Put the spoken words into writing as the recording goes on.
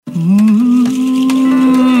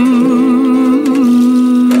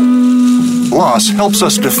Loss helps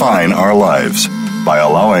us define our lives. By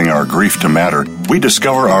allowing our grief to matter, we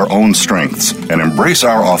discover our own strengths and embrace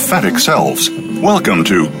our authentic selves. Welcome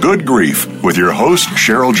to Good Grief with your host,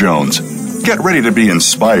 Cheryl Jones. Get ready to be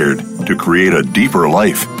inspired to create a deeper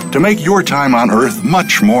life, to make your time on Earth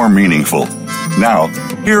much more meaningful. Now,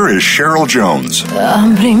 here is Cheryl Jones.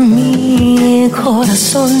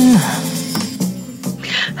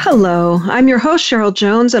 Hello, I'm your host, Cheryl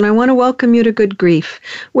Jones, and I want to welcome you to Good Grief,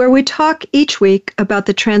 where we talk each week about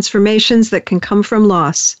the transformations that can come from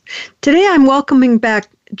loss. Today I'm welcoming back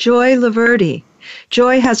Joy Laverde.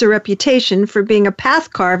 Joy has a reputation for being a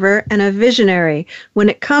path carver and a visionary when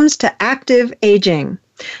it comes to active aging.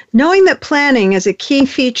 Knowing that planning is a key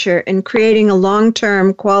feature in creating a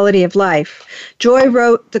long-term quality of life, Joy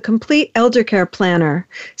wrote The Complete Elder Care Planner.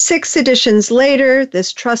 6 editions later,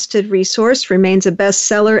 this trusted resource remains a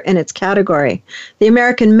bestseller in its category. The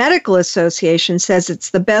American Medical Association says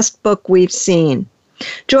it's the best book we've seen.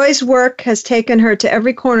 Joy's work has taken her to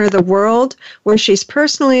every corner of the world, where she's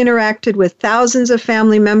personally interacted with thousands of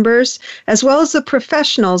family members, as well as the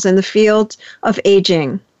professionals in the field of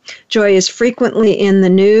aging. Joy is frequently in the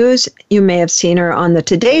news. You may have seen her on the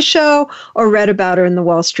Today Show or read about her in the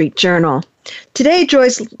Wall Street Journal. Today,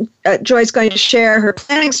 Joy's going to share her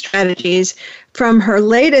planning strategies from her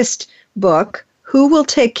latest book, Who Will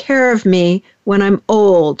Take Care of Me When I'm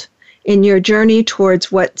Old? In your journey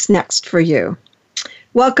towards what's next for you.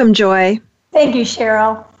 Welcome, Joy. Thank you,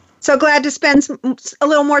 Cheryl. So glad to spend a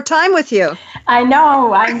little more time with you. I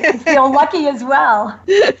know. I feel lucky as well.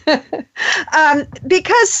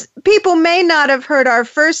 Because people may not have heard our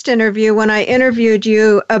first interview when I interviewed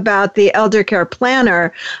you about the Elder Care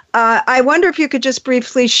Planner. I wonder if you could just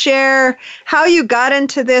briefly share how you got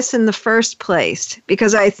into this in the first place,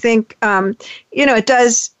 because I think, it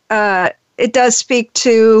does speak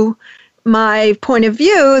to my point of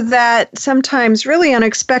view that sometimes really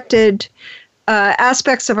unexpected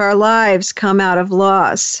aspects of our lives come out of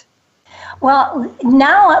loss. Well,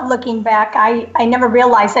 now looking back, I never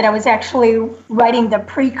realized that I was actually writing the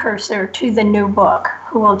precursor to the new book,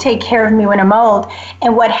 Who Will Take Care of Me When I'm Old.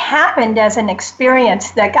 And what happened as an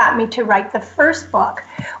experience that got me to write the first book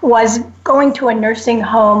was going to a nursing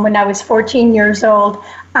home when I was 14 years old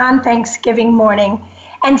on Thanksgiving morning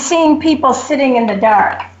and seeing people sitting in the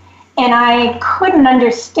dark. And I couldn't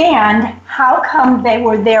understand how come they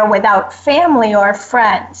were there without family or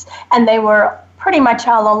friends, and they were pretty much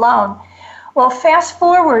all alone. Well, fast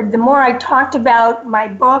forward, the more I talked about my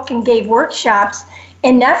book and gave workshops,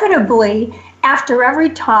 inevitably, after every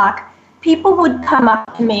talk, people would come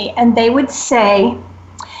up to me and they would say,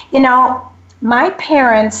 my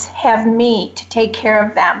parents have me to take care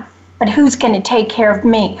of them, but who's going to take care of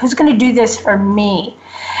me? Who's going to do this for me?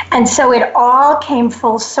 And so it all came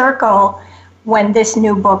full circle when this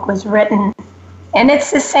new book was written. And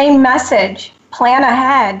it's the same message, plan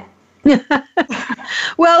ahead.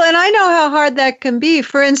 Well, and I know how hard that can be.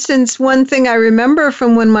 For instance, one thing I remember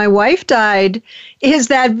from when my wife died is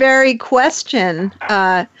that very question.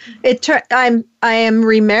 I am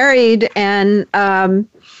remarried, and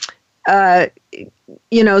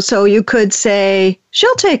so you could say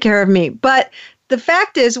she'll take care of me, but the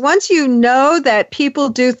fact is, once you know that people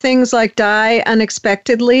do things like die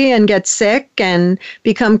unexpectedly and get sick and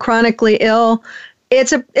become chronically ill,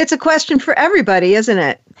 it's a question for everybody, isn't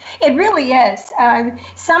it? It really is.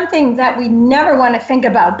 Something that we never want to think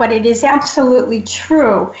about, but it is absolutely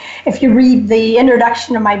true. If you read the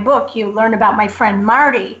introduction of my book, you learn about my friend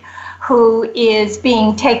Marty, who is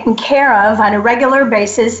being taken care of on a regular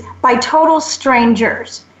basis by total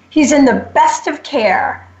strangers. He's in the best of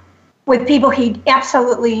care with people he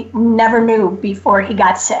absolutely never knew before he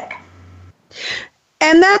got sick.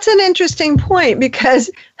 And that's an interesting point, because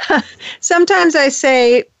sometimes I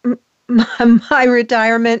say my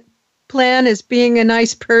retirement plan is being a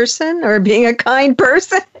nice person or being a kind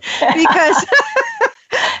person, because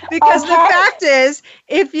because the fact is,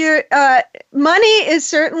 if you're money is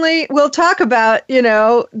certainly, we'll talk about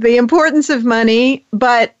the importance of money,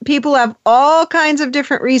 but people have all kinds of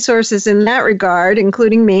different resources in that regard,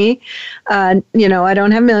 including me. I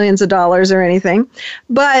don't have millions of dollars or anything,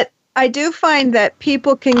 but I do find that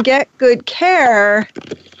people can get good care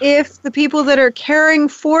if the people that are caring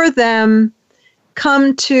for them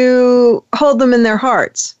come to hold them in their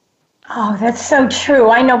hearts. Oh, that's so true.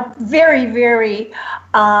 I know very, very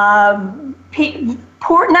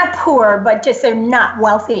poor, not poor, but just they're not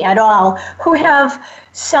wealthy at all, who have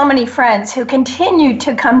so many friends who continue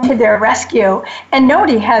to come to their rescue, and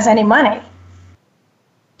nobody has any money.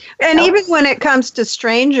 And even when it comes to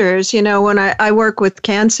strangers, when I work with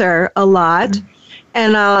cancer a lot,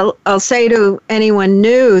 and I'll say to anyone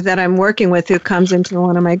new that I'm working with who comes into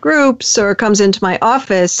one of my groups or comes into my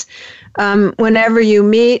office, whenever you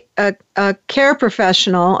meet a care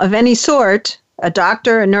professional of any sort, a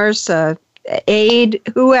doctor, a nurse, a aide,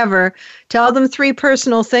 whoever, tell them 3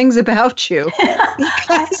 personal things about you.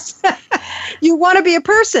 Because you want to be a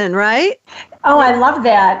person, right? Oh, I love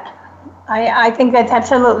that. I think that's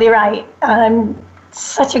absolutely right.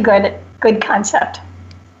 Such a good concept.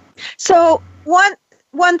 So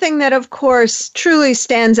one thing that, of course, truly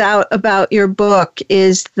stands out about your book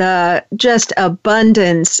is the just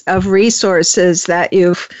abundance of resources that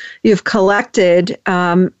you've collected,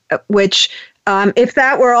 which, if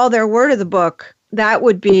that were all there were to the book, that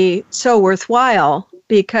would be so worthwhile,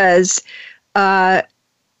 because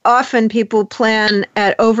often people plan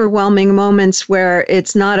at overwhelming moments where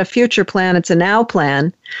it's not a future plan, it's a now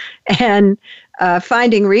plan. And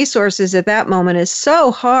finding resources at that moment is so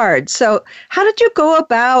hard. So how did you go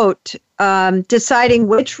about deciding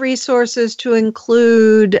which resources to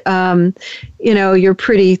include? You're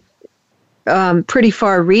pretty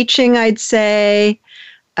far-reaching, I'd say,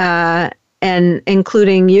 and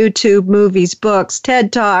including YouTube, movies, books,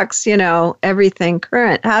 TED Talks, everything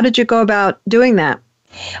current. How did you go about doing that?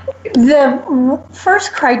 The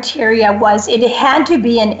first criteria was it had to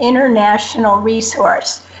be an international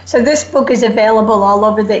resource. So this book is available all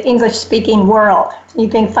over the English-speaking world. You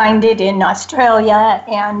can find it in Australia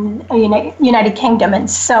and United Kingdom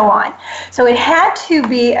and so on. So it had to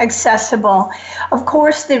be accessible. Of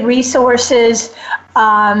course, the resources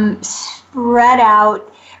spread out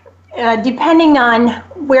depending on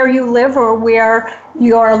where you live or where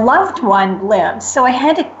your loved one lives. So I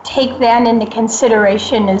had to take that into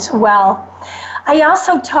consideration as well. I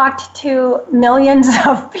also talked to millions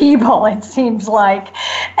of people, it seems like,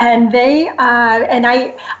 and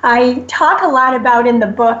I talk a lot about in the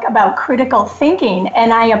book about critical thinking,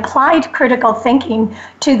 and I applied critical thinking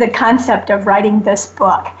to the concept of writing this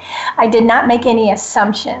book. I did not make any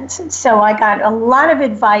assumptions, so I got a lot of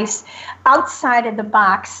advice outside of the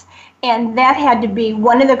box. And that had to be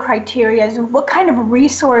one of the criteria. What kind of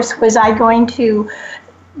resource was I going to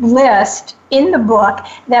list in the book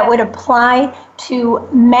that would apply to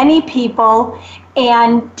many people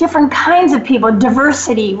and different kinds of people?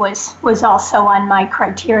 Diversity was also on my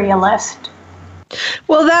criteria list.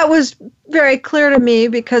 Well, that was very clear to me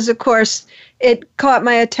because, of course, it caught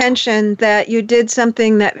my attention that you did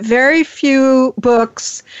something that very few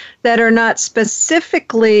books that are not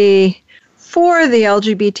specifically for the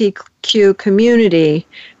LGBTQ community,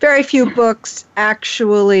 very few books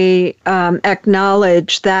actually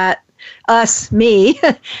acknowledge that me,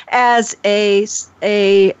 as a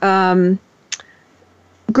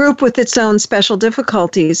group with its own special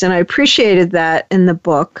difficulties, and I appreciated that in the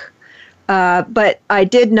book. But I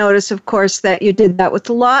did notice, of course, that you did that with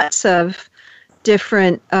lots of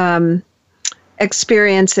different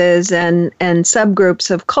experiences and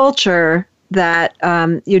subgroups of culture that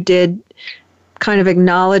you did kind of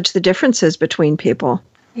acknowledge the differences between people.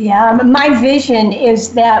 Yeah, my vision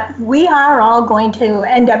is that we are all going to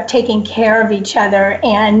end up taking care of each other,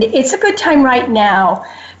 and it's a good time right now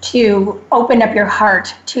to open up your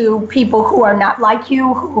heart to people who are not like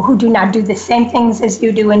you, who do not do the same things as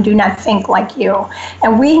you do and do not think like you.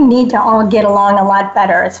 And we need to all get along a lot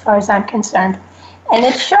better as far as I'm concerned. And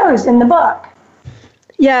it shows in the book.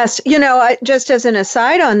 Yes, just as an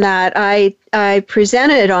aside on that, I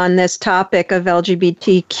presented on this topic of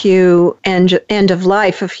LGBTQ and end of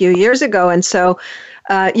life a few years ago, and so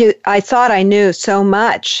I thought I knew so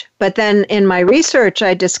much. But then in my research,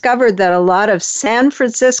 I discovered that a lot of San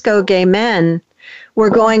Francisco gay men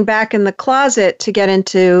were going back in the closet to get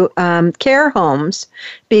into care homes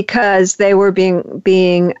because they were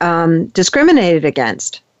being discriminated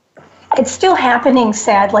against. It's still happening,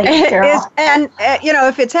 sadly, Cheryl. And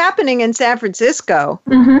if it's happening in San Francisco,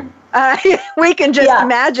 we can just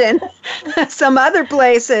imagine some other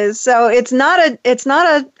places. So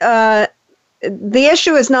the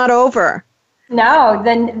issue is not over. No,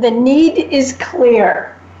 the need is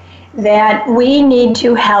clear that we need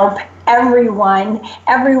to help everyone.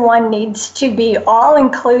 Everyone needs to be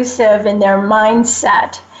all-inclusive in their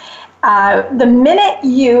mindset. The minute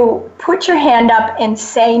you put your hand up and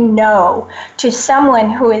say no to someone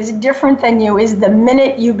who is different than you is the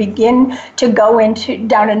minute you begin to go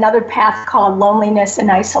down another path called loneliness and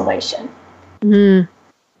isolation. Mm.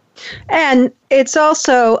 And it's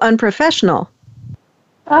also unprofessional.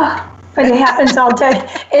 Oh, but it happens all day.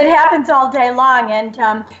 It happens all day long, and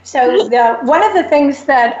so one of the things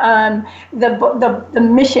that the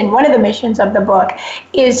mission, one of the missions of the book,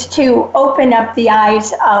 is to open up the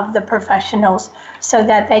eyes of the professionals so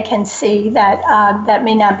that they can see that that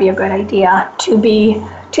may not be a good idea to be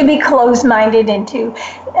closed-minded and to.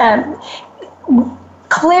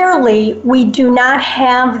 Clearly, we do not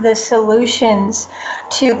have the solutions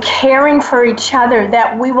to caring for each other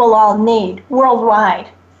that we will all need worldwide.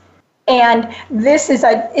 And this is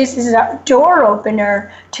a door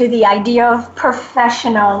opener to the idea of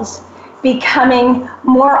professionals becoming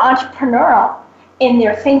more entrepreneurial in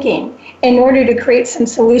their thinking in order to create some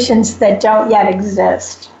solutions that don't yet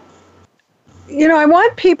exist. You know, I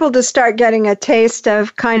want people to start getting a taste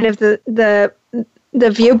of kind of the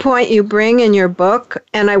viewpoint you bring in your book.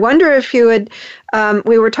 And I wonder if you would,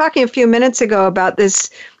 we were talking a few minutes ago about this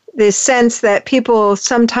sense that people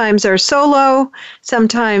sometimes are solo,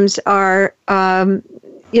 sometimes are,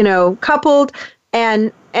 coupled,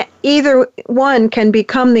 and either one can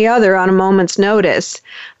become the other on a moment's notice.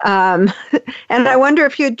 And I wonder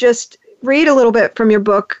if you'd just read a little bit from your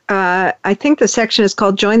book. I think the section is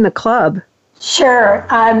called Join the Club. Sure.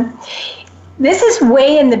 This is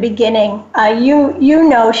way in the beginning. You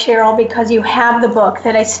know, Cheryl, because you have the book,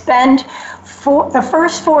 that I spend the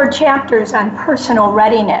first 4 chapters on personal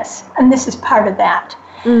readiness, and this is part of that.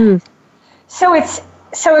 Mm. So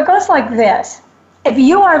it goes like this. If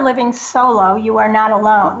you are living solo, you are not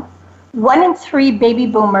alone. 1 in 3 baby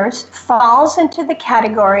boomers falls into the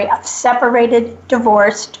category of separated,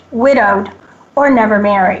 divorced, widowed, or never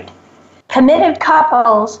married. Committed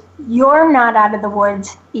couples, you're not out of the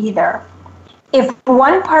woods either. If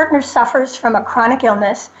one partner suffers from a chronic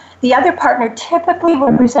illness, the other partner typically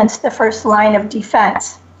represents the first line of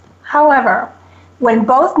defense. However, when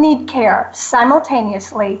both need care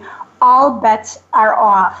simultaneously, all bets are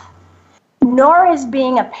off. Nor is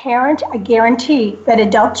being a parent a guarantee that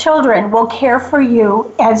adult children will care for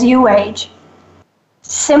you as you age.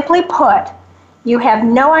 Simply put, you have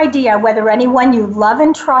no idea whether anyone you love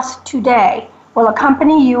and trust today will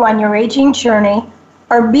accompany you on your aging journey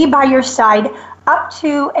or be by your side up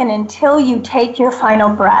to and until you take your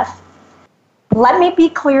final breath. Let me be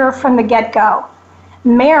clear from the get-go.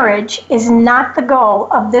 Marriage is not the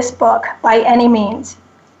goal of this book by any means.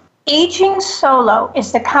 Aging solo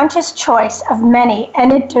is the conscious choice of many,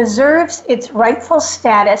 and it deserves its rightful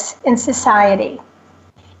status in society.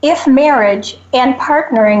 If marriage and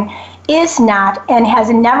partnering is not and has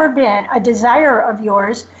never been a desire of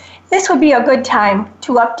yours, this would be a good time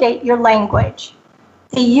to update your language.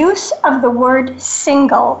 The use of the word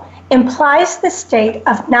single implies the state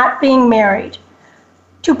of not being married.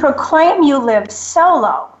 To proclaim you live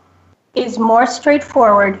solo is more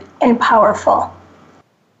straightforward and powerful.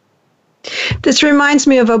 This reminds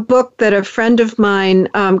me of a book that a friend of mine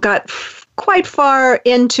got quite far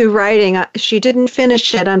into writing. She didn't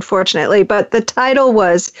finish it, unfortunately, but the title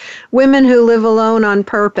was Women Who Live Alone on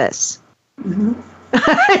Purpose. Mm-hmm.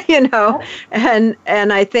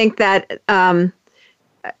 And I think that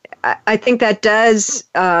I think that does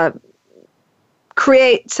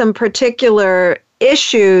create some particular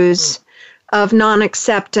issues of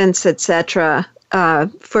non-acceptance, etc.,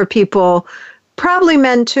 for people, probably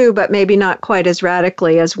men too, but maybe not quite as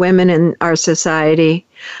radically as women in our society.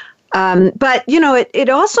 But, it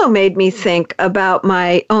also made me think about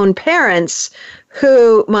my own parents,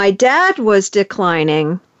 who my dad was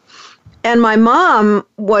declining, and my mom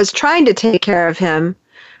was trying to take care of him.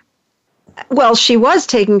 Well, she was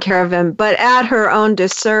taking care of him, but at her own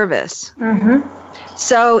disservice. Mm-hmm.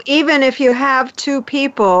 So even if you have 2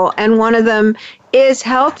 people and one of them is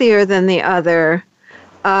healthier than the other,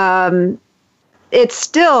 it's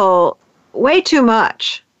still way too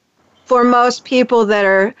much for most people that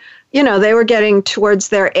are, they were getting towards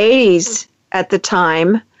their 80s at the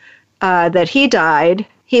time that he died.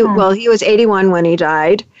 He was 81 when he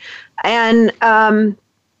died. And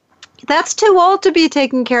that's too old to be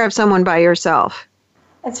taking care of someone by yourself.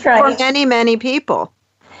 That's right. For many, many people.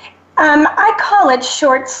 I call it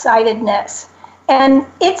short-sightedness. And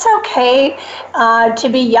it's okay to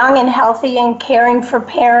be young and healthy and caring for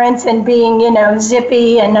parents and being,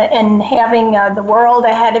 zippy and having the world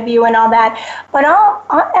ahead of you and all that. But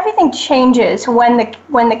everything changes when the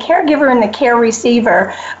caregiver and the care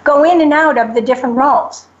receiver go in and out of the different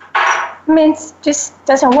roles. I mean, it just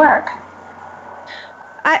doesn't work.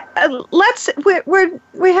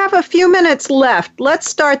 We have a few minutes left. Let's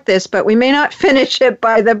start this, but we may not finish it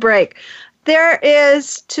by the break. There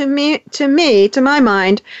is, to my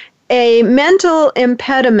mind, a mental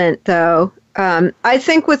impediment, though. I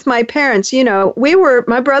think with my parents,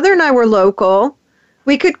 my brother and I were local.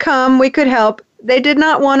 We could come, we could help. They did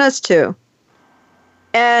not want us to.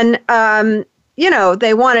 And,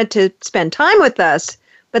 they wanted to spend time with us,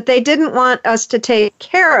 but they didn't want us to take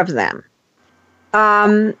care of them,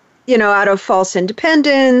 out of false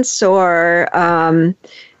independence or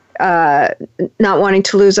not wanting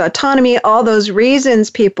to lose autonomy, all those reasons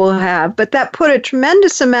people have. But that put a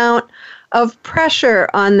tremendous amount of pressure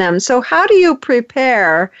on them. So how do you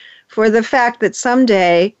prepare for the fact that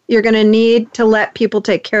someday you're going to need to let people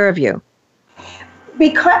take care of you?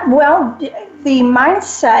 Because, the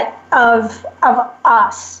mindset of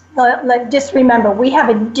us, just remember, we have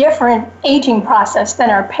a different aging process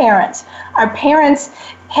than our parents. Our parents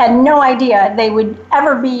had no idea they would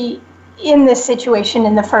ever be in this situation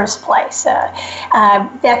in the first place.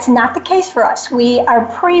 That's not the case for us. We are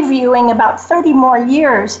previewing about 30 more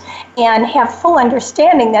years and have full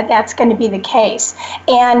understanding that that's going to be the case.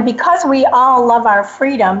 And because we all love our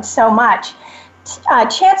freedom so much,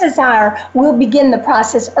 chances are we'll begin the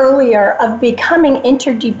process earlier of becoming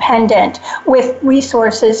interdependent with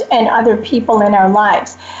resources and other people in our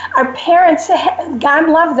lives. Our parents, God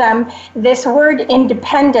love them, this word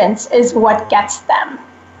independence is what gets them.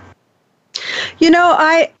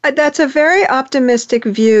 That's a very optimistic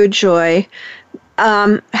view, Joy.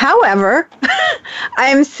 However,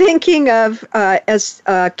 I'm thinking of as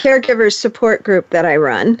a caregiver support group that I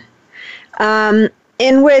run,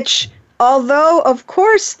 in which, although, of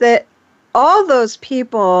course, that all those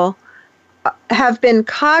people have been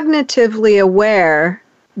cognitively aware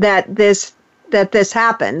that this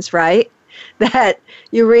happens, right? That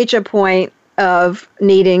you reach a point of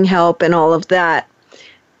needing help and all of that.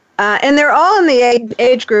 And they're all in the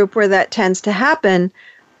age group where that tends to happen,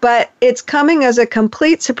 but it's coming as a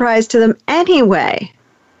complete surprise to them anyway.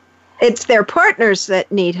 It's their partners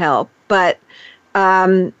that need help, but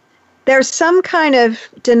there's some kind of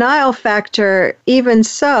denial factor even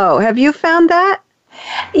so. Have you found that?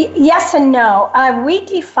 Yes and no. We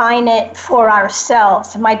define it for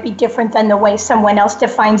ourselves. It might be different than the way someone else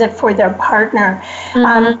defines it for their partner.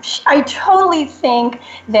 Mm-hmm. I totally think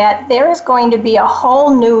that there is going to be a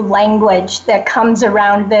whole new language that comes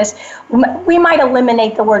around this. We might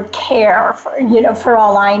eliminate the word care, for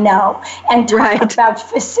all I know, and talk about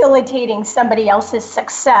facilitating somebody else's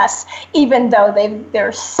success, even though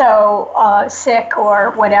they're so sick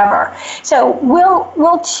or whatever. So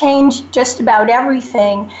we'll change just about everything.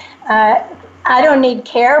 I don't need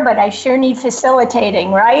care, but I sure need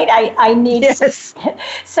facilitating, right? I need. Yes.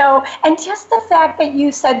 So, and just the fact that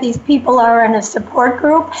you said these people are in a support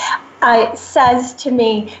group says to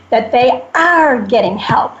me that they are getting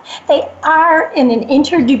help. They are in an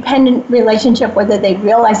interdependent relationship, whether they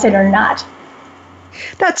realize it or not.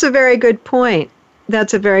 That's a very good point. When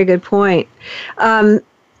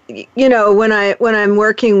I'm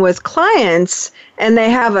working with clients and they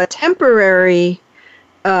have a temporary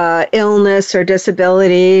illness or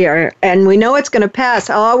disability, and we know it's going to pass,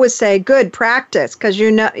 I'll always say, good practice, because you're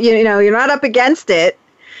not up against it,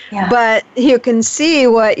 but you can see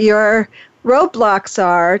what your roadblocks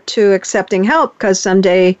are to accepting help, because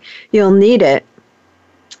someday you'll need it.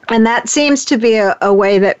 And that seems to be a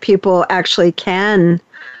way that people actually can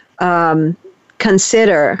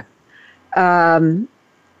consider,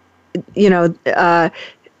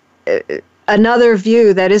 another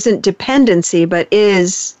view that isn't dependency, but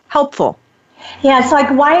is helpful. Yeah, it's like,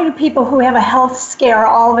 why do people who have a health scare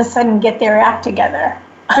all of a sudden get their act together?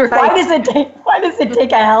 Right. Why does it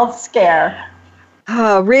take a health scare?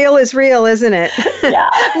 Oh, real is real, isn't it? Yeah.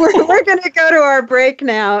 We're going to go to our break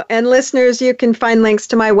now. And listeners, you can find links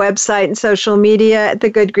to my website and social media at the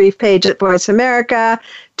Good Grief page at Voice America,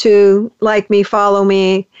 to like me, follow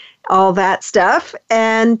me, all that stuff.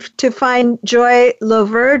 And to find Joy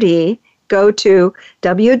Loverde, go to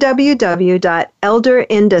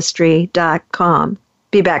www.elderindustry.com.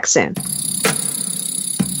 Be back soon.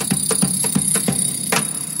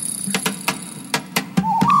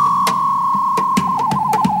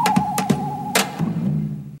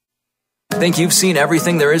 Think you've seen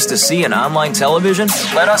everything there is to see in online television?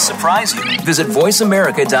 Let us surprise you. Visit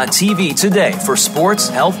voiceamerica.tv today for sports,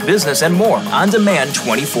 health, business, and more on demand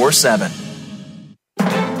 24/7.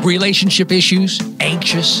 Relationship issues?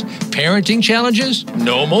 Anxious? Parenting challenges?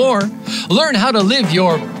 No more. Learn how to live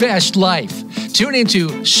your best life. Tune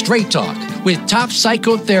into Straight Talk with top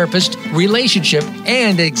psychotherapist, relationship,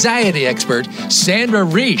 and anxiety expert Sandra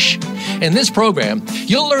Reich. In this program,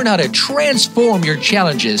 you'll learn how to transform your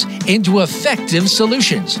challenges into effective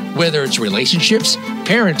solutions, whether it's relationships,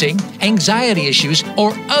 parenting, anxiety issues,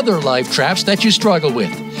 or other life traps that you struggle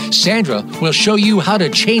with. Sandra will show you how to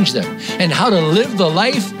change them and how to live the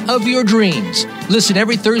life of your dreams. Listen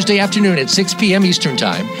every Thursday afternoon at 6 p.m. Eastern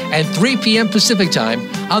Time and 3 p.m. Pacific Time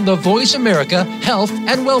on the Voice America Health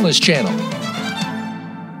and Wellness Channel.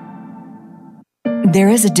 There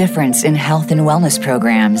is a difference in health and wellness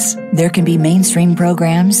programs. There can be mainstream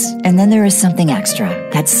programs, and then there is something extra.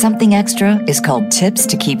 That something extra is called Tips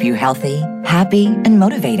to Keep You Healthy, Happy, and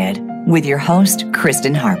Motivated with your host,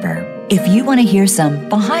 Kristen Harper. If you want to hear some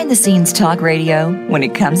behind-the-scenes talk radio when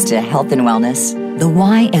it comes to health and wellness, the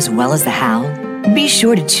why as well as the how, be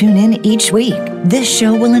sure to tune in each week. This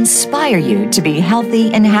show will inspire you to be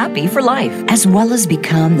healthy and happy for life, as well as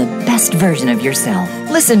become the best version of yourself.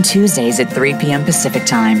 Listen Tuesdays at 3 p.m. Pacific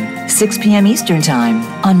Time, 6 p.m. Eastern Time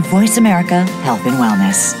on Voice America Health and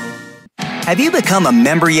Wellness. Have you become a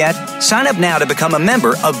member yet? Sign up now to become a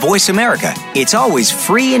member of Voice America. It's always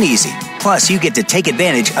free and easy. Plus, you get to take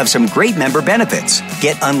advantage of some great member benefits.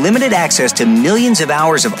 Get unlimited access to millions of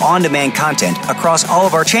hours of on-demand content across all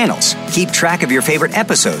of our channels. Keep track of your favorite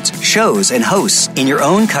episodes, shows, and hosts in your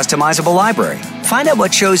own customizable library. Find out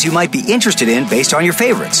what shows you might be interested in based on your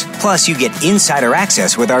favorites. Plus, you get insider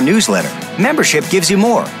access with our newsletter. Membership gives you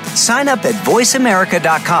more. Sign up at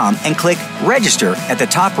voiceamerica.com and click Register at the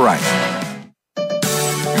top right.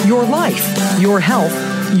 Your life, your health,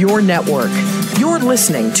 your network. You're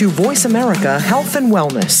listening to Voice America Health and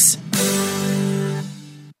Wellness.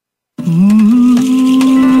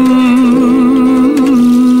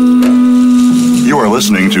 You are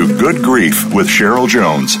listening to Good Grief with Cheryl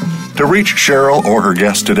Jones. To reach Cheryl or her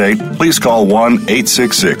guest today, please call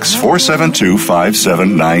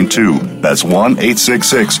 1-866-472-5792. That's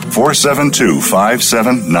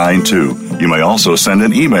 1-866-472-5792. You may also send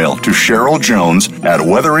an email to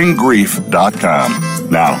CherylJones@weatheringgrief.com.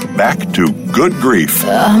 Now, back to Good Grief.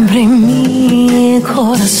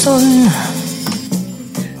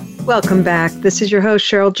 Welcome back. This is your host,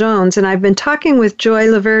 Cheryl Jones, and I've been talking with Joy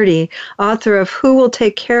Laverde, author of Who Will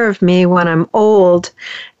Take Care of Me When I'm Old?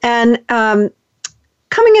 And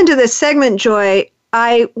coming into this segment, Joy,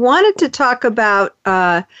 I wanted to talk about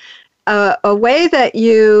a way that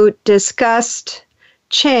you discussed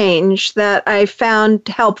change that I found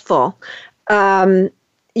helpful.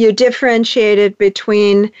 You differentiated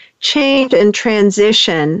between change and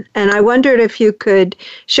transition, and I wondered if you could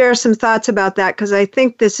share some thoughts about that, because I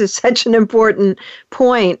think this is such an important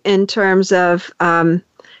point in terms of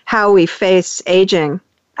how we face aging.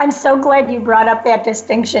 I'm so glad you brought up that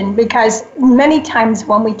distinction, because many times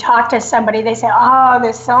when we talk to somebody, they say, oh,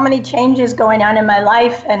 there's so many changes going on in my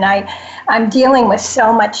life, and I'm dealing with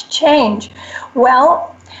so much change.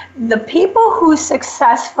 Well, the people who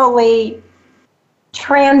successfully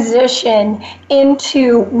transition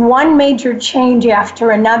into one major change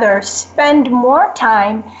after another spend more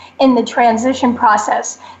time in the transition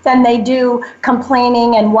process than they do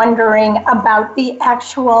complaining and wondering about the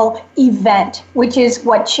actual event, which is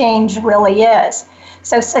what change really is.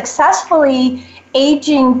 So successfully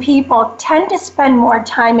aging people tend to spend more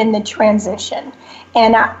time in the transition.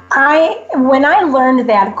 And when I learned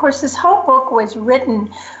that, of course, this whole book was written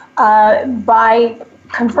by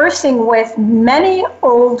conversing with many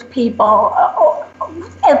old people,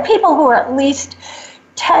 people who are at least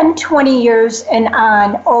 10, 20 years and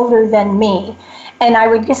on older than me. And I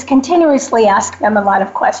would just continuously ask them a lot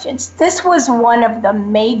of questions. This was one of the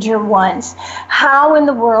major ones. How in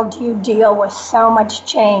the world do you deal with so much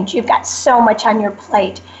change? You've got so much on your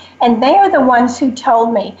plate. And they are the ones who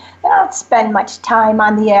told me they don't spend much time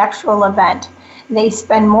on the actual event. They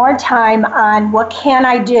spend more time on what can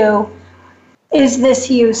I do? Is this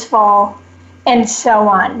useful? And so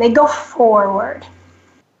on. They go forward.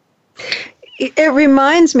 It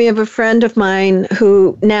reminds me of a friend of mine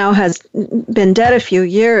who now has been dead a few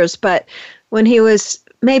years, but when he was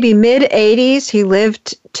maybe mid-80s, he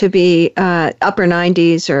lived to be upper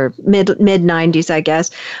 90s or mid-90s, I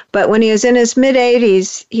guess. But when he was in his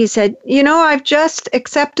mid-80s, he said, I've just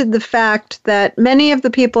accepted the fact that many of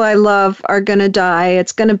the people I love are going to die.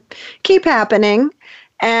 It's going to keep happening.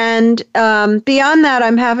 And beyond that,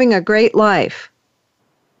 I'm having a great life.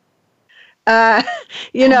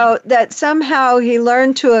 That somehow he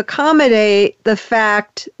learned to accommodate the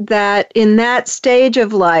fact that in that stage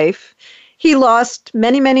of life, he lost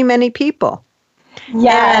many, many, many people.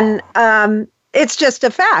 Yeah. And it's just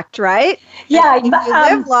a fact, right? Yeah. If you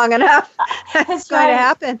live long enough, that's going to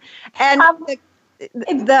happen. And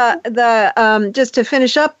just to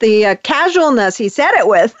finish up, the casualness he said it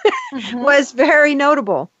with was very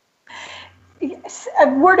notable. Yes. A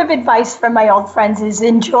word of advice from my old friends is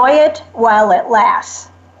enjoy it while it lasts.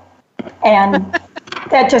 And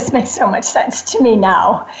that just makes so much sense to me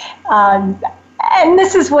now. And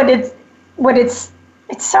this is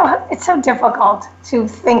it's so difficult to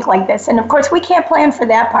think like this. And of course, we can't plan for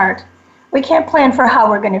that part. We can't plan for how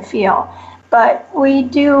we're going to feel. But we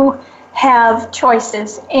do have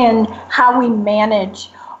choices in how we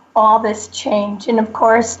manage all this change. And of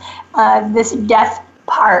course, this death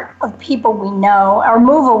part of people we know or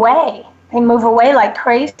move away. They move away like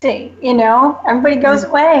crazy, Everybody goes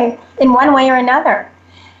away in one way or another.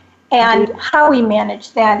 And how we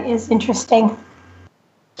manage that is interesting.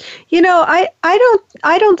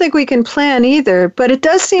 I don't think we can plan either, but it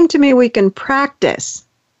does seem to me we can practice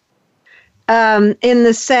in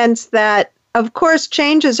the sense that, of course,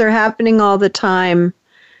 changes are happening all the time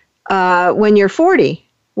when you're 40,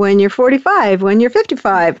 when you're 45, when you're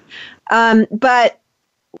 55. But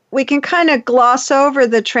we can kind of gloss over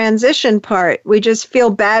the transition part. We just feel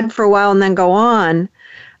bad for a while and then go on.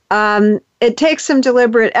 It takes some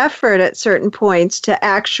deliberate effort at certain points to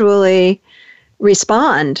actually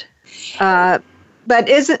respond. But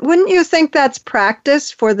wouldn't you think that's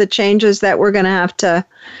practice for the changes that we're going to have to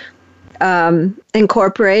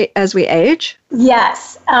incorporate as we age?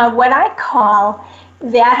 Yes. What I call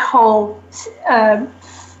that whole,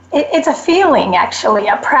 it's a feeling, actually,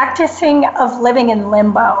 a practicing of living in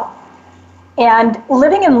limbo. And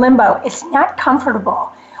living in limbo is not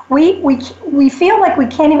comfortable. We feel like we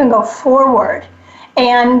can't even go forward.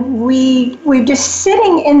 And we're just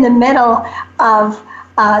sitting in the middle of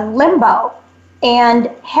limbo and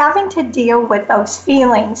having to deal with those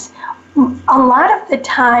feelings. A lot of the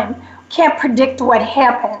time, can't predict what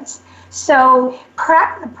happens. So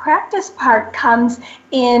the practice part comes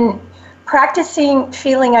in practicing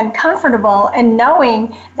feeling uncomfortable and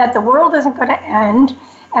knowing that the world isn't going to end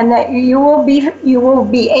and that you will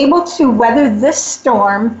be able to weather this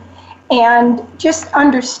storm and just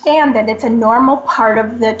understand that it's a normal part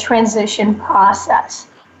of the transition process.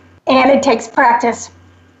 And it takes practice.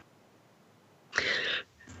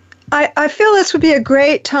 I feel this would be a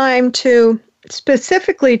great time to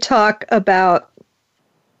specifically talk about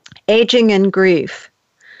aging and grief.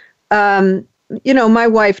 My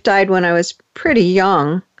wife died when I was pretty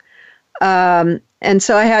young. And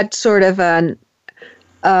so I had sort of an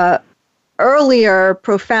earlier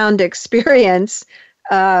profound experience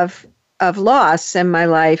of loss in my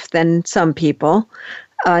life than some people.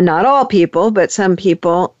 Not all people, but some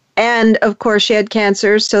people. And of course, she had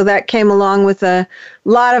cancer, so that came along with a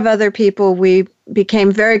lot of other people we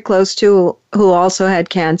became very close to who also had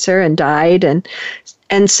cancer and died.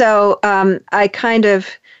 And so I kind of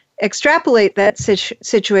extrapolate that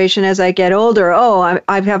situation as I get older. I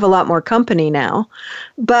have a lot more company now.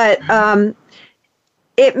 But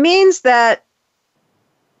it means that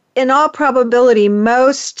in all probability,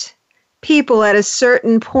 most people at a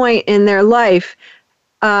certain point in their life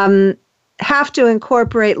have to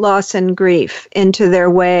incorporate loss and grief into their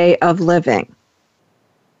way of living.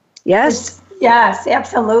 Yes? Yes,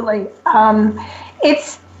 absolutely.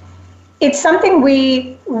 It's something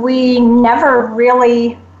we never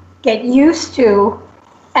really get used to,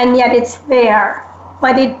 and yet it's there.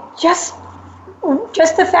 But it just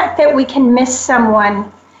the fact that we can miss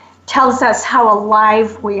someone tells us how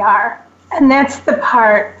alive we are. And that's the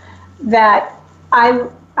part that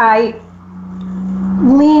I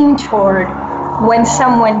lean toward when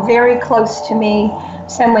someone very close to me,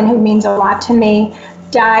 someone who means a lot to me,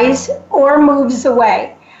 dies or moves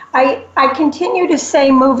away. I continue to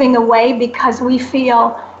say moving away because we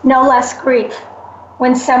feel no less grief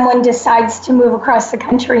when someone decides to move across the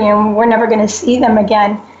country and we're never going to see them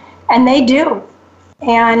again. And they do.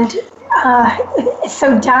 And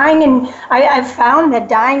so dying, and I've found that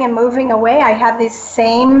dying and moving away, I have these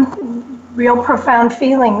same real profound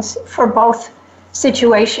feelings for both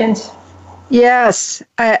situations. Yes,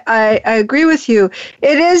 I agree with you.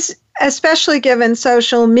 It is, especially given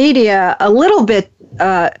social media, a little bit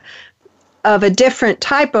of a different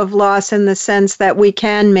type of loss in the sense that we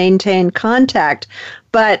can maintain contact.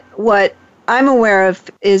 But what I'm aware of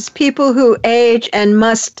is people who age and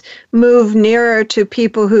must move nearer to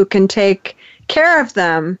people who can take care of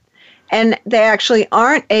them, and they actually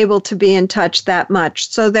aren't able to be in touch that much.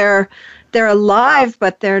 So they're alive,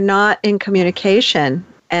 but they're not in communication,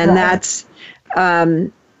 and that's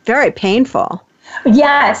very painful.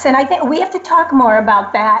 Yes, and I think we have to talk more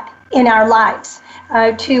about that in our lives.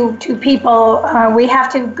 to people. We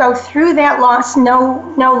have to go through that loss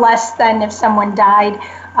no less than if someone died.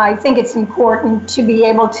 I think it's important to be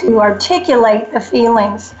able to articulate the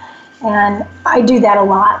feelings, and I do that a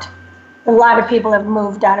lot. A lot of people have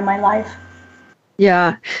moved out of my life.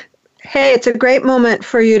 Yeah. Hey, it's a great moment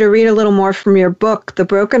for you to read a little more from your book, The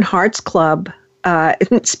Broken Hearts Club.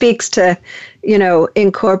 It speaks to,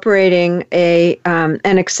 incorporating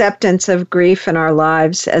an acceptance of grief in our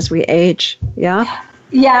lives as we age. Yeah?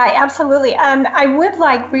 Yeah, absolutely. I would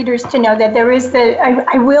like readers to know that there is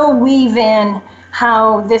I will weave in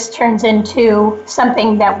how this turns into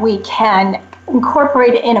something that we can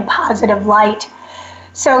incorporate in a positive light.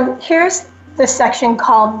 So here's the section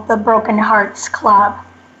called The Broken Hearts Club.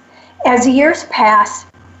 As years pass,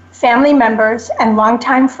 family members and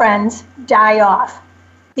longtime friends die off.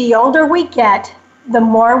 The older we get, the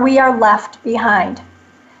more we are left behind.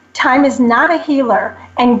 Time is not a healer,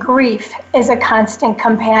 and grief is a constant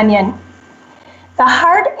companion. The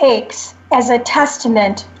heart aches as a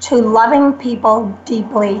testament to loving people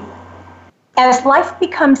deeply. As life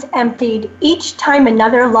becomes emptied each time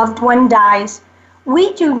another loved one dies,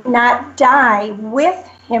 we do not die with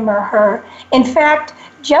him or her. In fact,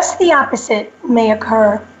 just the opposite may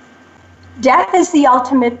occur. Death is the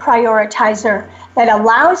ultimate prioritizer that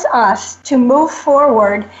allows us to move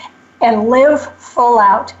forward and live full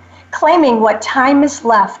out, claiming what time is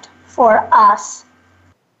left for us.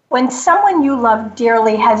 When someone you love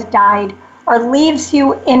dearly has died or leaves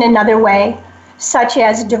you in another way, such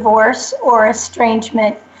as divorce or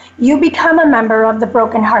estrangement, you become a member of the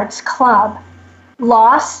Broken Hearts Club.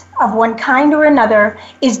 Loss of one kind or another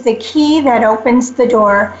is the key that opens the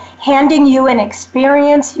door, handing you an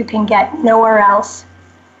experience you can get nowhere else.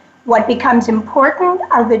 What becomes important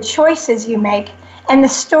are the choices you make and the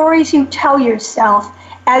stories you tell yourself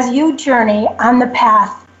as you journey on the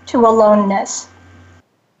path to aloneness.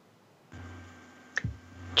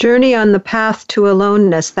 Journey on the path to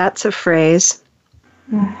aloneness, that's a phrase.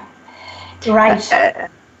 Right.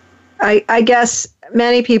 I guess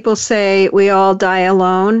many people say we all die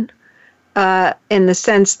alone, in the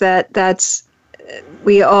sense that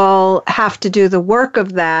we all have to do the work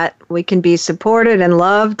of that. We can be supported and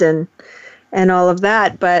loved and all of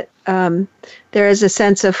that, but there is a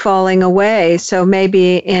sense of falling away. So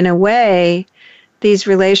maybe in a way, these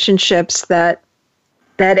relationships that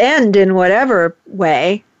end in whatever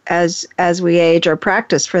way as we age are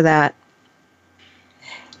practice for that.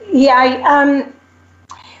 Yeah,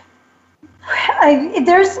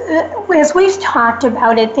 there's, as we've talked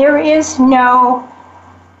about it, there is no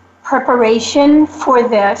preparation for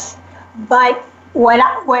this, but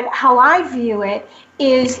how I view it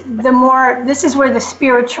is this is where the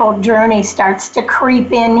spiritual journey starts to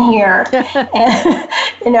creep in here.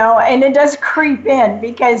 And it does creep in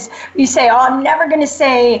because you say, oh, I'm never going to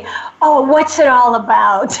say, oh, what's it all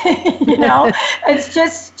about? It's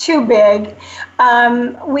just too big.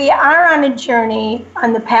 We are on a journey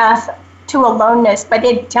on the path to aloneness, but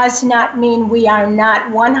it does not mean we are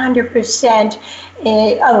not 100%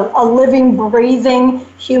 a living, breathing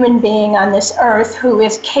human being on this earth who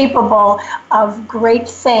is capable of great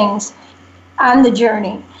things on the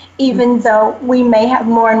journey, even though we may have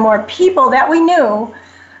more and more people that we knew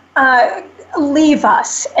leave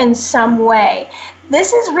us in some way.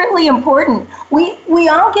 This is really important. We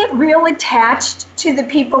all get real attached to the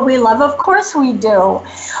people we love. Of course we do.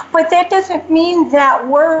 But that doesn't mean that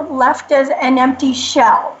we're left as an empty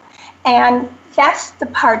shell. And that's the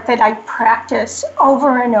part that I practice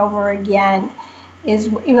over and over again is,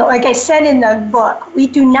 like I said in the book, we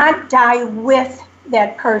do not die with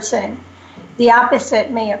that person. The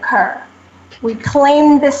opposite may occur. We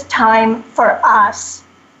claim this time for us.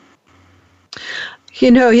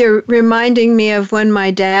 You're reminding me of when my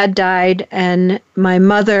dad died and my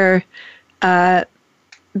mother,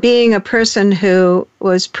 being a person who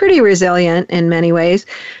was pretty resilient in many ways,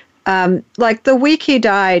 like the week he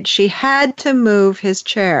died, she had to move his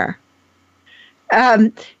chair.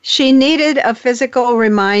 She needed a physical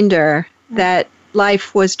reminder that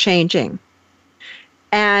life was changing.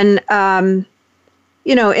 And,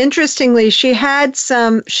 interestingly, she had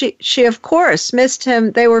she of course missed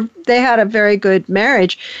him. They had a very good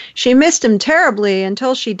marriage. She missed him terribly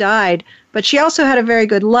until she died, but she also had a very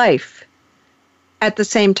good life at the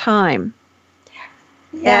same time.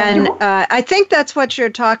 Yeah, and I think that's what you're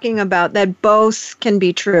talking about, that both can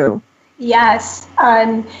be true. Yes.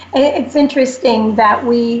 It's interesting that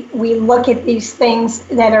we look at these things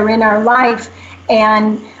that are in our life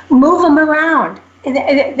and move them around.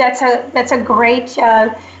 That's a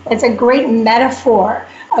great metaphor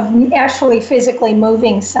of actually physically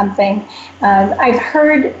moving something. I've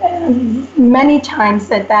heard many times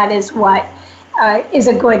that is what is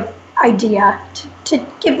a good idea to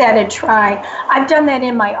give that a try. I've done that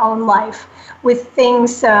in my own life with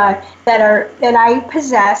things that I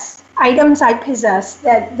possess, items I possess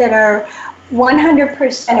that are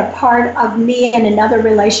 100% a part of me in another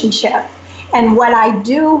relationship. And what I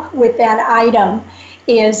do with that item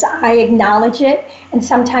is I acknowledge it, and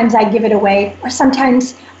sometimes I give it away, or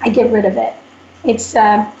sometimes I get rid of it. It's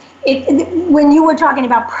when you were talking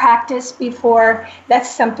about practice before,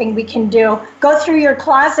 that's something we can do. Go through your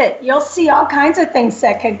closet. You'll see all kinds of things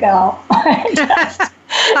that could go.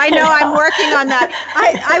 I know, I'm working on that.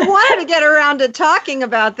 I wanted to get around to talking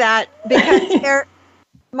about that because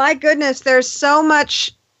my goodness, there's so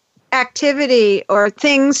much activity or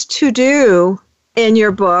things to do in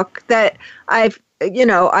your book that I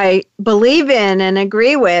believe in and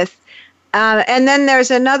agree with. And then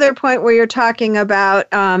there's another point where you're talking about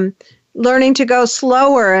learning to go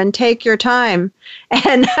slower and take your time.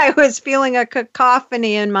 And I was feeling a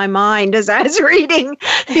cacophony in my mind as I was reading,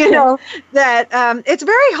 that it's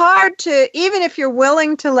very hard to, even if you're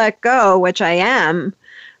willing to let go, which I am,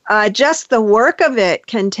 just the work of it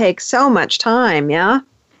can take so much time, yeah?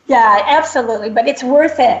 Yeah, absolutely. But it's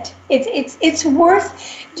worth it. It's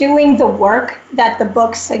worth doing the work that the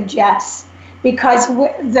book suggests, because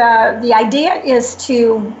the idea is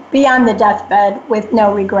to be on the deathbed with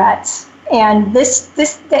no regrets. And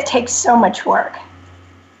that takes so much work.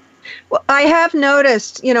 Well, I have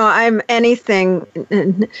noticed, I'm anything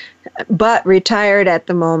but retired at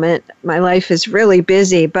the moment. My life is really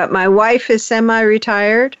busy, but my wife is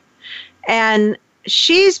semi-retired, and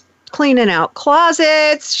she's cleaning out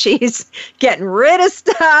closets. She's getting rid of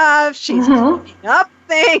stuff. She's cleaning up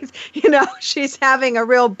things. She's having a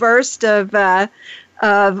real burst of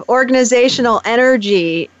organizational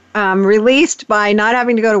energy released by not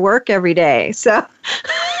having to go to work every day. So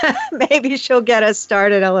maybe she'll get us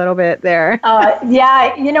started a little bit there.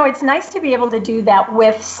 Yeah, it's nice to be able to do that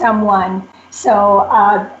with someone. So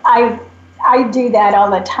I do that all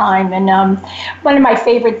the time. And one of my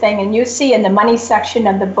favorite things, and you see in the money section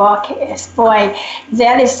of the book, is, boy,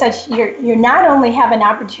 that is such, you not only have an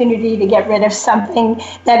opportunity to get rid of something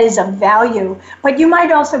that is of value, but you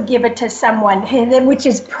might also give it to someone which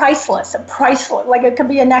is priceless, like it could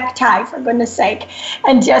be a necktie, for goodness sake.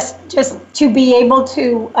 And just to be able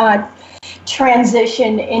to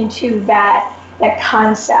transition into that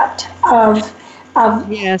concept of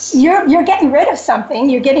yes, you're getting rid of something.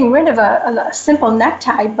 You're getting rid of a simple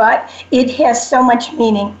necktie, but it has so much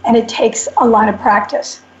meaning, and it takes a lot of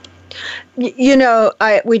practice.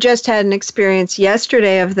 We just had an experience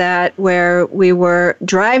yesterday of that, where we were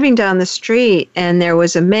driving down the street, and there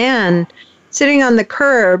was a man sitting on the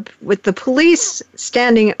curb with the police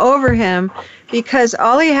standing over him because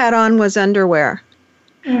all he had on was underwear.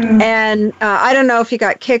 And I don't know if he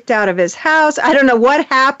got kicked out of his house. I don't know what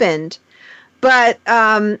happened. But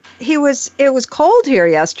it was cold here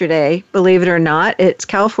yesterday, believe it or not. It's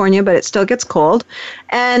California, but it still gets cold.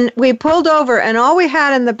 And we pulled over, and all we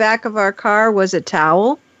had in the back of our car was a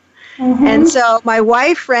towel. And so my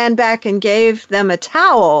wife ran back and gave them a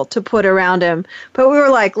towel to put around him. But we were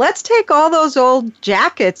like, let's take all those old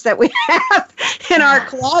jackets that we have in our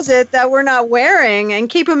closet that we're not wearing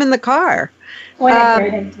and keep them in the car. What a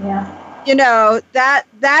great idea.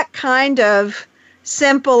 That kind of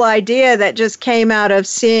simple idea that just came out of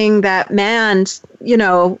seeing that man,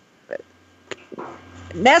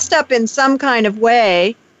 messed up in some kind of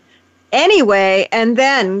way anyway, and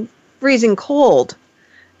then freezing cold.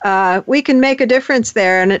 We can make a difference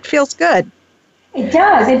there, and it feels good. It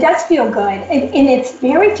does feel good. And it's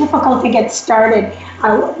very difficult to get started.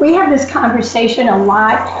 We have this conversation a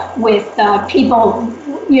lot with people,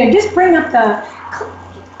 just bring up the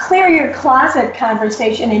clear your closet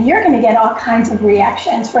conversation, and you're going to get all kinds of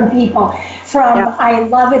reactions from people. I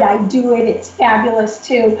love it, I do it, it's fabulous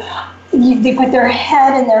too. They put their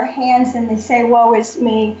head in their hands and they say, woe is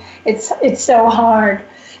me, it's so hard.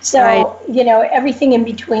 So, right. Everything in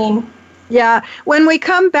between. Yeah. When we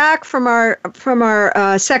come back from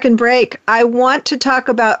our second break, I want to talk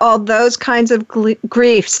about all those kinds of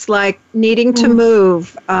griefs, like needing to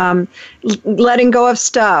move, letting go of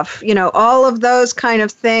stuff, all of those kind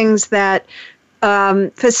of things that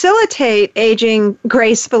facilitate aging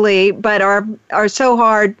gracefully, but are so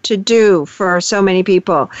hard to do for so many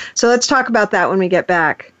people. So let's talk about that when we get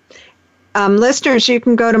back. listeners, you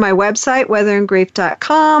can go to my website,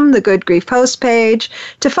 weatheringrief.com, the Good Grief host page.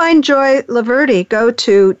 To find Joy Laverde, go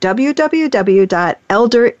to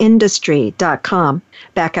www.elderindustry.com.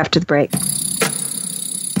 Back after the break.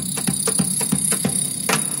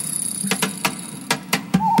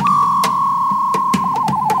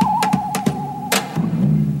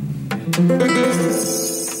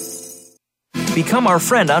 Become our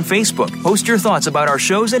friend on Facebook. Post your thoughts about our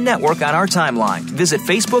shows and network on our timeline. Visit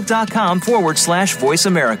facebook.com/Voice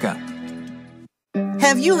America.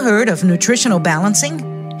 Have you heard of nutritional balancing?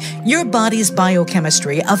 Your body's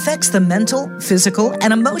biochemistry affects the mental, physical,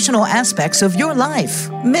 and emotional aspects of your life.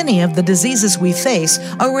 Many of the diseases we face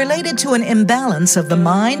are related to an imbalance of the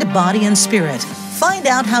mind, body, and spirit. Find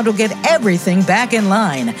out how to get everything back in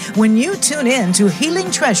line when you tune in to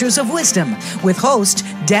Healing Treasures of Wisdom with host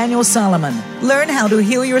Daniel Solomon. Learn how to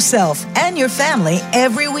heal yourself and your family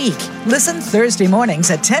every week. Listen Thursday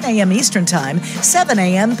mornings at 10 a.m. Eastern Time, 7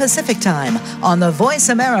 a.m. Pacific Time on the Voice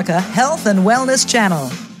America Health and Wellness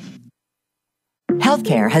Channel.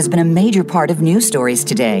 Healthcare has been a major part of news stories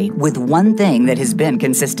today, with one thing that has been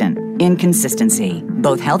consistent: inconsistency.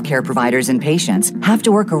 Both healthcare providers and patients have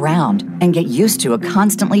to work around and get used to a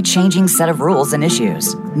constantly changing set of rules and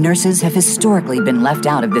issues. Nurses have historically been left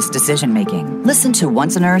out of this decision-making. Listen to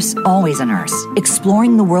Once a Nurse, Always a Nurse,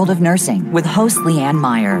 Exploring the World of Nursing with host Leanne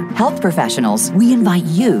Meyer. Health professionals, we invite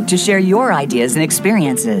you to share your ideas and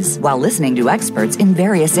experiences while listening to experts in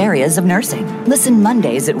various areas of nursing. Listen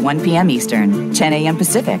Mondays at 1 p.m. Eastern, 10 a.m.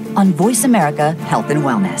 Pacific on Voice America Health and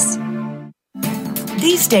Wellness.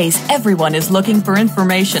 These days, everyone is looking for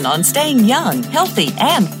information on staying young, healthy,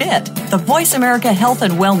 and fit. The Voice America Health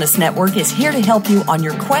and Wellness Network is here to help you on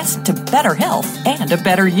your quest to better health and a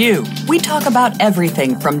better you. We talk about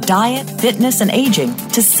everything from diet, fitness, and aging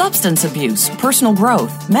to substance abuse, personal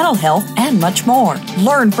growth, mental health, and much more.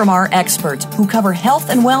 Learn from our experts who cover health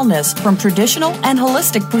and wellness from traditional and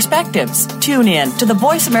holistic perspectives. Tune in to the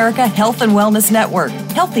Voice America Health and Wellness Network.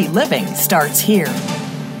 Healthy living starts here.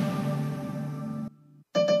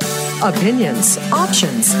 Opinions,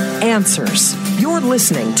 options, answers. You're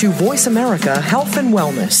listening to Voice America Health and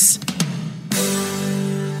Wellness.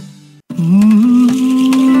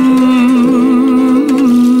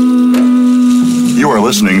 You are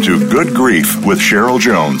listening to Good Grief with Cheryl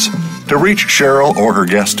Jones. To reach Cheryl or her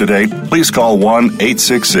guest today, please call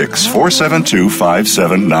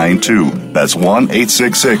 1-866-472-5792. That's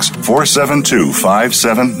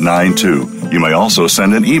 1-866-472-5792. You may also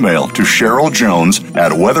send an email to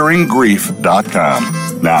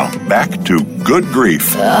CherylJones@weatheringgrief.com. Now, back to Good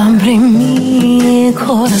Grief.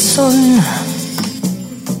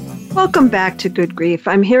 Welcome back to Good Grief.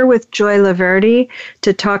 I'm here with Joy Laverde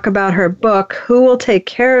to talk about her book, Who Will Take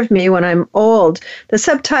Care of Me When I'm Old? The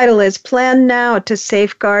subtitle is Plan Now to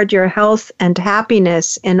Safeguard Your Health and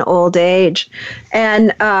Happiness in Old Age.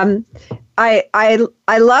 And I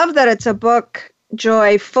love that it's a book,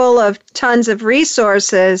 Joy, full of tons of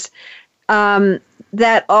resources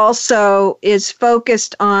that also is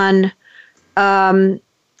focused on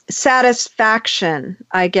satisfaction,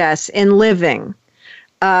 I guess, in living.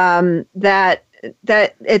 That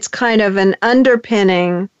it's kind of an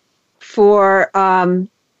underpinning for, all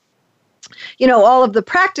of the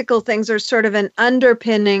practical things are sort of an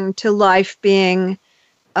underpinning to life being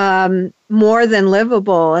more than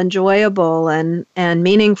livable, enjoyable, and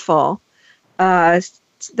meaningful. That's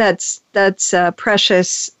a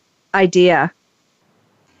precious idea.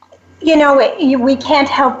 We can't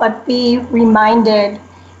help but be reminded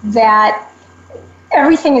that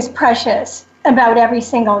everything is precious about every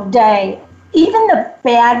single day. Even the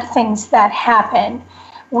bad things that happen,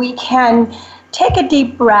 we can take a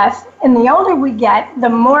deep breath, and the older we get, the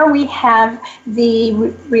more we have the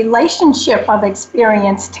relationship of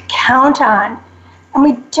experience to count on. And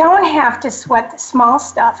we don't have to sweat the small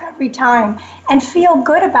stuff every time and feel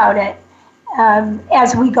good about it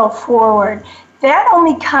as we go forward. That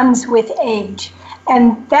only comes with age,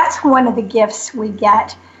 and that's one of the gifts we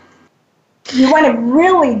get. You want to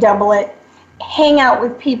really double it. Hang out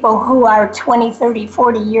with people who are 20, 30,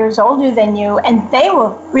 40 years older than you, and they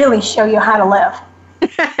will really show you how to live.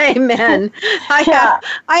 Amen.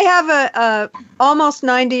 I have a almost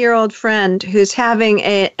 90-year-old friend who's having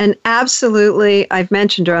an absolutely, I've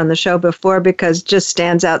mentioned her on the show before because just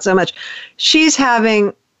stands out so much. She's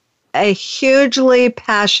having a hugely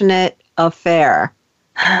passionate affair.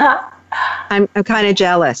 I'm kind of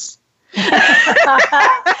jealous. Yep.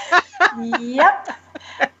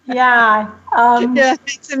 Yeah. Yeah,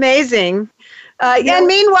 it's amazing. And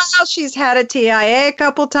meanwhile, she's had a TIA a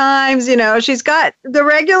couple times. She's got the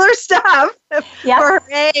regular stuff for her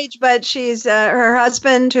age, but she's her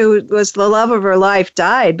husband, who was the love of her life,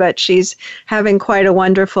 died, but she's having quite a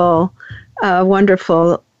wonderful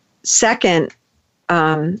second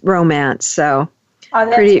romance. So,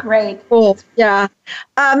 that's pretty great. Cool. Yeah.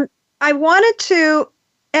 I wanted to,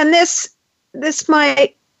 and this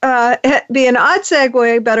might be an odd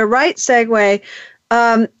segue, but a right segue.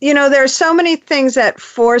 There's so many things that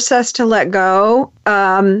force us to let go,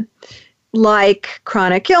 like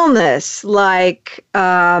chronic illness, like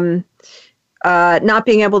not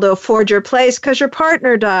being able to afford your place because your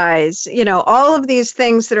partner dies, all of these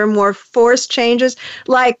things that are more forced changes,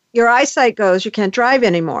 like your eyesight goes, you can't drive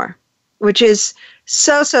anymore, which is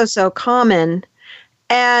so common.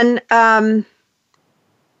 And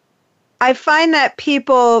I find that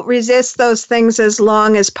people resist those things as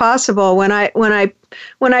long as possible. When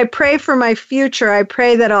I pray for my future, I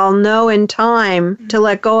pray that I'll know in time to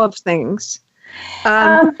let go of things. Do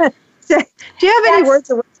you have any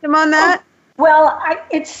words of wisdom on that? Well,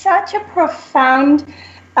 it's such a profound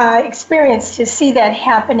experience to see that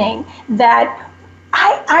happening that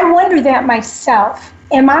I wonder that myself.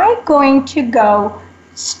 Am I going to go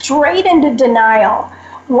straight into denial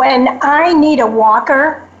when I need a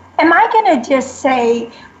walker? Am I going to just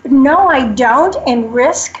say, no, I don't, and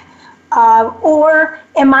risk? Or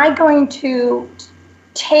am I going to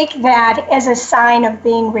take that as a sign of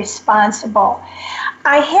being responsible?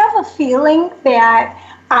 I have a feeling that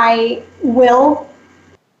I will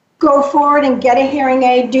go forward and get a hearing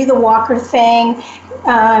aid, do the walker thing,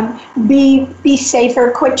 be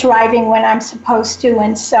safer, quit driving when I'm supposed to,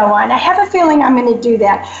 and so on. I have a feeling I'm going to do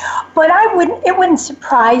that. But it wouldn't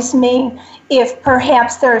surprise me if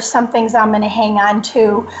perhaps there are some things I'm going to hang on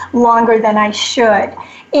to longer than I should.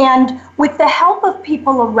 And with the help of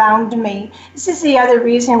people around me, this is the other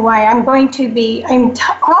reason why I'm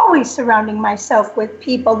always surrounding myself with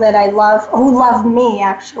people that I love, who love me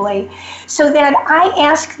actually, so that I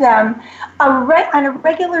ask them on a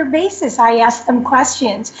regular basis. I ask them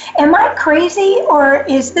questions. Am I crazy, or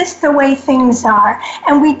is this the way things are?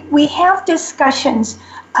 And we have discussions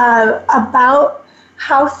about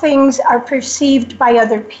how things are perceived by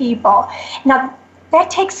other people. Now, that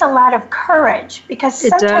takes a lot of courage, because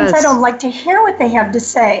sometimes I don't like to hear what they have to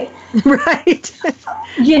say. Right.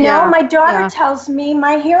 My daughter tells me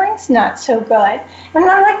my hearing's not so good. And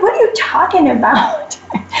I'm like, what are you talking about?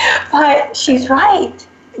 But she's right.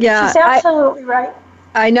 Yeah. She's absolutely right.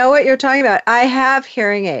 I know what you're talking about. I have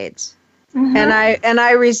hearing aids. Mm-hmm. And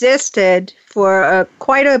I resisted for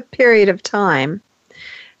quite a period of time.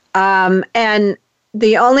 And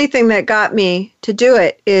the only thing that got me to do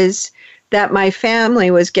it is that my family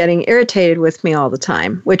was getting irritated with me all the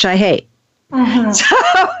time, which I hate. Mm-hmm. So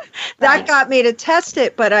that got me to test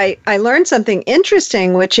it. But I learned something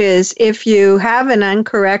interesting, which is if you have an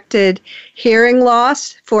uncorrected hearing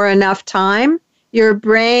loss for enough time, your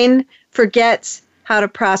brain forgets how to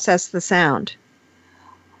process the sound.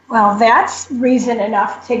 Well, that's reason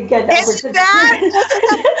enough to get over to that.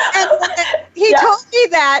 He told me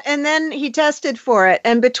that, and then he tested for it.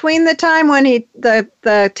 And between the time when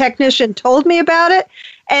the technician told me about it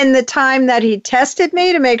and the time that he tested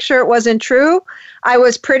me to make sure it wasn't true, I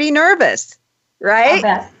was pretty nervous, right?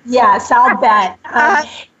 I'll bet. Yes, I'll bet.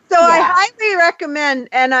 I highly recommend,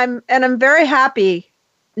 and I'm very happy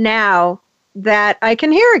now that I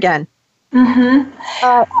can hear again. Mm-hmm.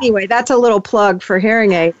 Anyway, that's a little plug for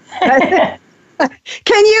hearing aids.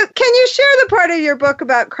 Can you share the part of your book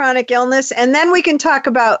about chronic illness, and then we can talk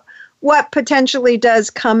about what potentially does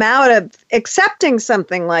come out of accepting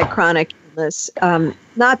something like chronic illness?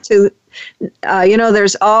 Not to,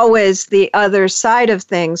 there's always the other side of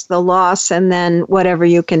things, the loss, and then whatever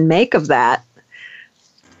you can make of that.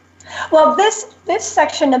 Well, this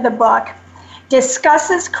section of the book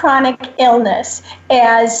discusses chronic illness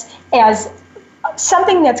as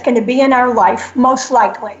something that's going to be in our life, most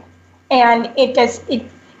likely. And it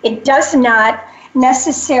does not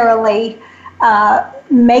necessarily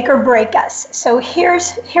make or break us. So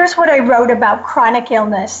here's what I wrote about chronic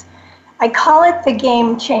illness. I call it the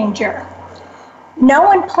game changer. No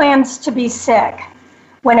one plans to be sick.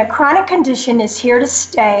 When a chronic condition is here to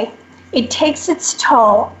stay, it takes its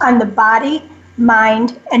toll on the body,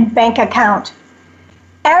 mind, and bank account.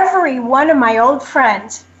 Every one of my old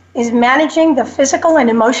friends is managing the physical and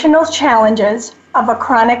emotional challenges of a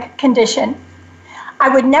chronic condition. I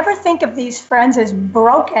would never think of these friends as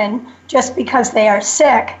broken just because they are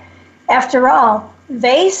sick. After all,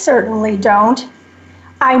 they certainly don't.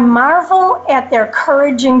 I marvel at their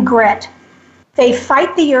courage and grit. They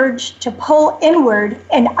fight the urge to pull inward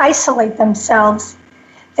and isolate themselves.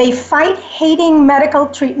 They fight hating medical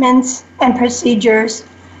treatments and procedures.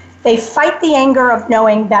 They fight the anger of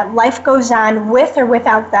knowing that life goes on with or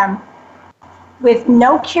without them. With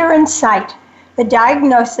no cure in sight, the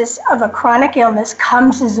diagnosis of a chronic illness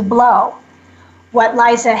comes as a blow. What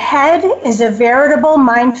lies ahead is a veritable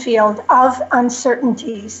minefield of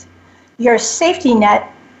uncertainties. Your safety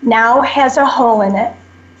net now has a hole in it.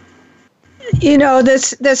 You know,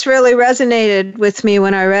 this really resonated with me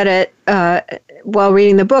when I read it while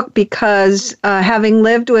reading the book, because having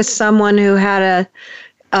lived with someone who had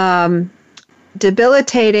a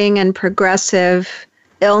debilitating and progressive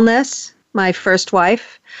illness, my first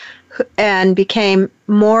wife, and became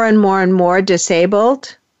more and more and more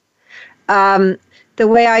disabled, the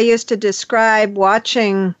way I used to describe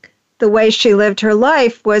watching the way she lived her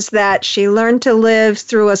life was that she learned to live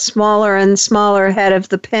through a smaller and smaller head of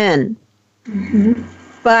the pin. Mm-hmm.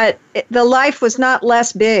 But the life was not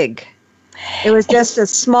less big. It was just a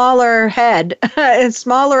smaller head, a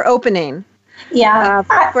smaller opening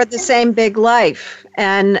for the same big life.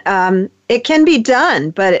 And it can be done,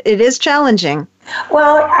 but it is challenging.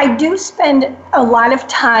 Well, I do spend a lot of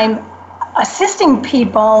time assisting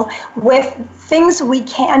people with things we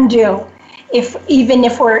can do. Even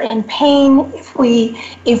if we're in pain, if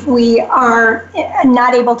we are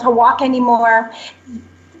not able to walk anymore,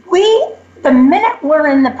 the minute we're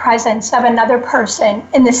in the presence of another person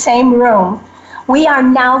in the same room, we are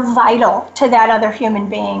now vital to that other human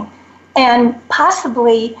being, and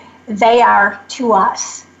possibly they are to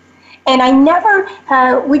us. And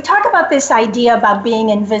we talk about this idea about being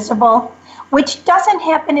invisible, which doesn't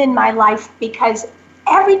happen in my life, because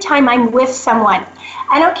every time I'm with someone,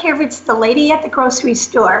 I don't care if it's the lady at the grocery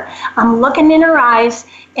store, I'm looking in her eyes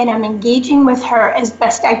and I'm engaging with her as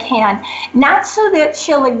best I can, not so that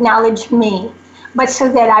she'll acknowledge me, but so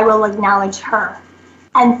that I will acknowledge her.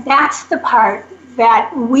 And that's the part that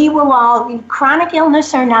we will all, chronic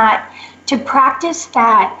illness or not, to practice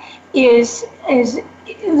that is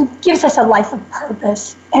it gives us a life of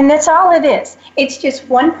purpose. And that's all it is. It's just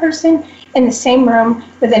one person in the same room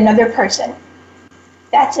with another person.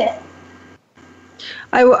 That's it.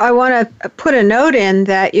 I want to put a note in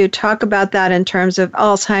that you talk about that in terms of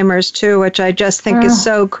Alzheimer's too, which I just think is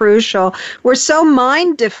so crucial. We're so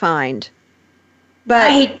mind defined,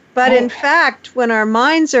 but in fact, when our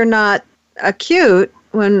minds are not acute,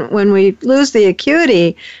 when we lose the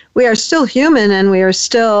acuity, we are still human and we are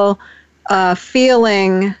still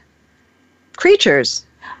feeling creatures.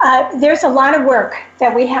 There's a lot of work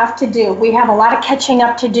that we have to do. We have a lot of catching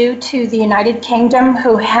up to do to the United Kingdom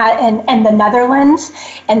and the Netherlands.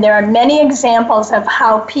 And there are many examples of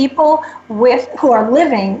how people who are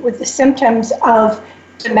living with the symptoms of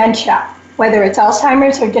dementia, whether it's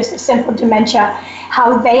Alzheimer's or just a simple dementia,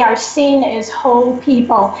 how they are seen as whole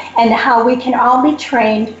people, and how we can all be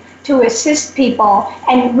trained to assist people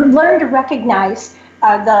and learn to recognize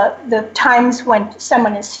the times when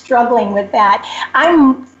someone is struggling with that.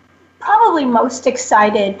 I'm probably most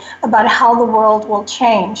excited about how the world will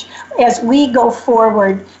change as we go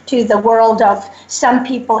forward to the world of some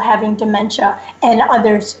people having dementia and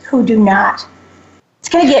others who do not. It's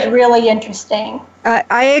going to get really interesting.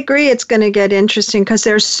 I agree it's going to get interesting because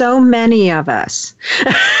there's so many of us,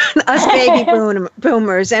 us baby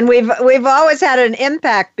boomers, and we've always had an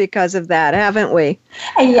impact because of that, haven't we?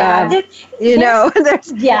 Yeah.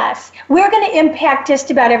 Yes. We're going to impact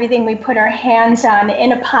just about everything we put our hands on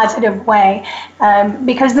in a positive way,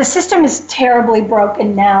 because the system is terribly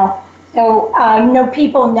broken now. So,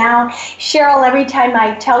 people now, Cheryl, every time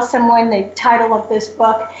I tell someone the title of this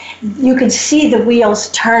book, you can see the wheels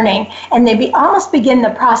turning, and they almost begin the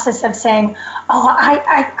process of saying, oh,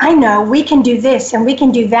 I know, we can do this and we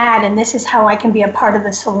can do that, and this is how I can be a part of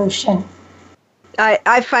the solution.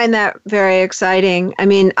 I find that very exciting. I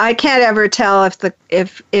mean, I can't ever tell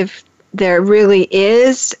if there really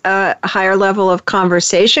is a higher level of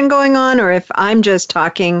conversation going on, or if I'm just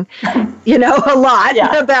talking, a lot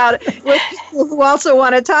about it with people who also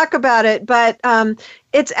want to talk about it. But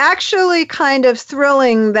it's actually kind of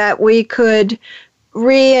thrilling that we could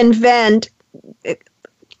reinvent,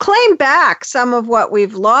 claim back some of what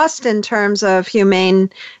we've lost in terms of humane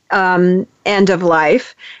end of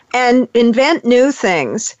life and invent new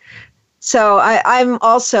things. So I'm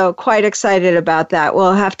also quite excited about that.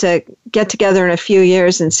 We'll have to get together in a few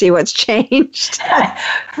years and see what's changed.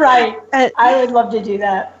 Right. I would love to do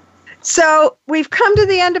that. So we've come to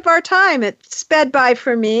the end of our time. It sped by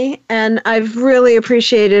for me, and I've really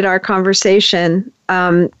appreciated our conversation.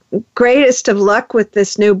 Greatest of luck with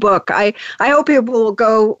this new book. I hope people will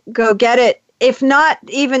go get it if not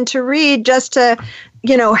even to read, just to,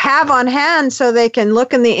 have on hand so they can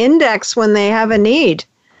look in the index when they have a need.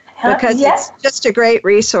 Because it's just a great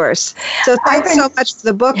resource. So thanks so much for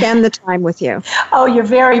the book and the time with you. Oh, you're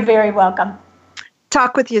very, very welcome.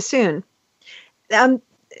 Talk with you soon.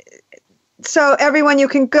 So everyone, you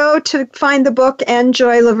can go to find the book and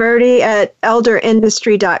Joy Laverde at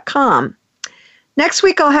elderindustry.com. Next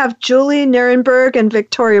week, I'll have Julie Nierenberg and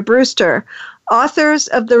Victoria Brewster, authors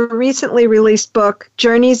of the recently released book,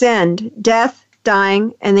 Journey's End, Death,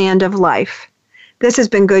 Dying, and the End of Life. This has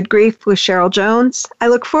been Good Grief with Cheryl Jones. I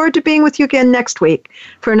look forward to being with you again next week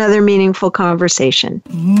for another meaningful conversation.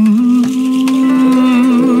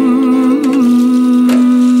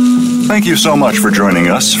 Thank you so much for joining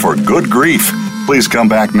us for Good Grief. Please come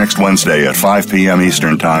back next Wednesday at 5 p.m.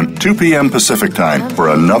 Eastern Time, 2 p.m. Pacific Time for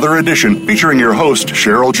another edition featuring your host,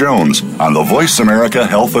 Cheryl Jones, on the Voice America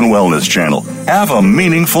Health and Wellness Channel. Have a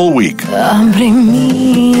meaningful week. Abre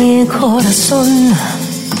mi corazón.